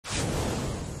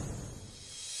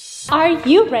Are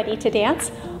you ready to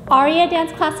dance? Arya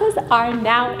dance classes are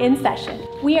now in session.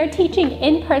 We are teaching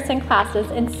in-person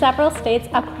classes in several states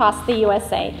across the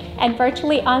USA and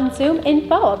virtually on Zoom in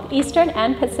both Eastern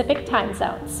and Pacific time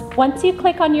zones. Once you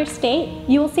click on your state,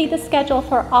 you will see the schedule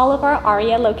for all of our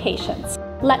Arya locations.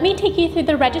 Let me take you through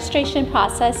the registration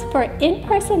process for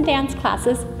in-person dance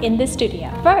classes in the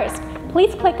studio. First,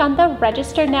 please click on the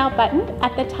Register Now button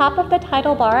at the top of the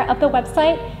title bar of the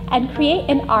website and create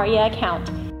an Arya account.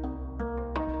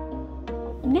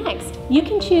 Next, you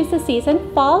can choose the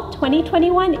season Fall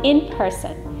 2021 in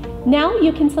person. Now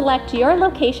you can select your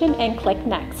location and click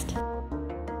Next.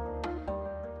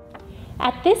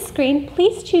 At this screen,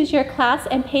 please choose your class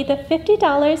and pay the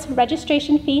 $50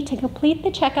 registration fee to complete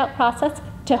the checkout process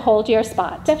to hold your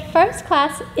spot. The first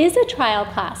class is a trial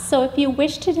class, so if you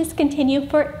wish to discontinue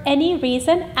for any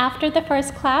reason after the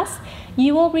first class,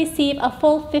 you will receive a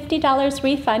full $50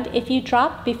 refund if you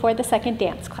drop before the second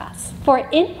dance class. For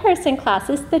in-person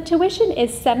classes, the tuition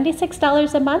is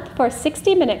 $76 a month for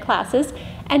 60-minute classes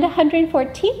and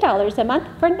 $114 a month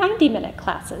for 90-minute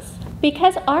classes.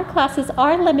 Because our classes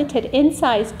are limited in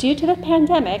size due to the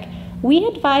pandemic, we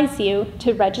advise you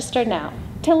to register now.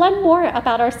 To learn more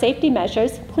about our safety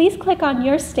measures, please click on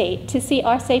your state to see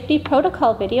our safety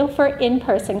protocol video for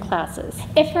in-person classes.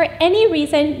 If for any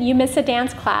reason you miss a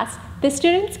dance class, the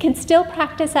students can still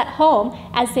practice at home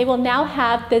as they will now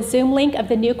have the Zoom link of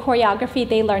the new choreography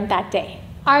they learned that day.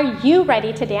 Are you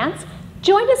ready to dance?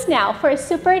 Join us now for a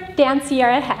super dance year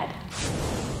ahead.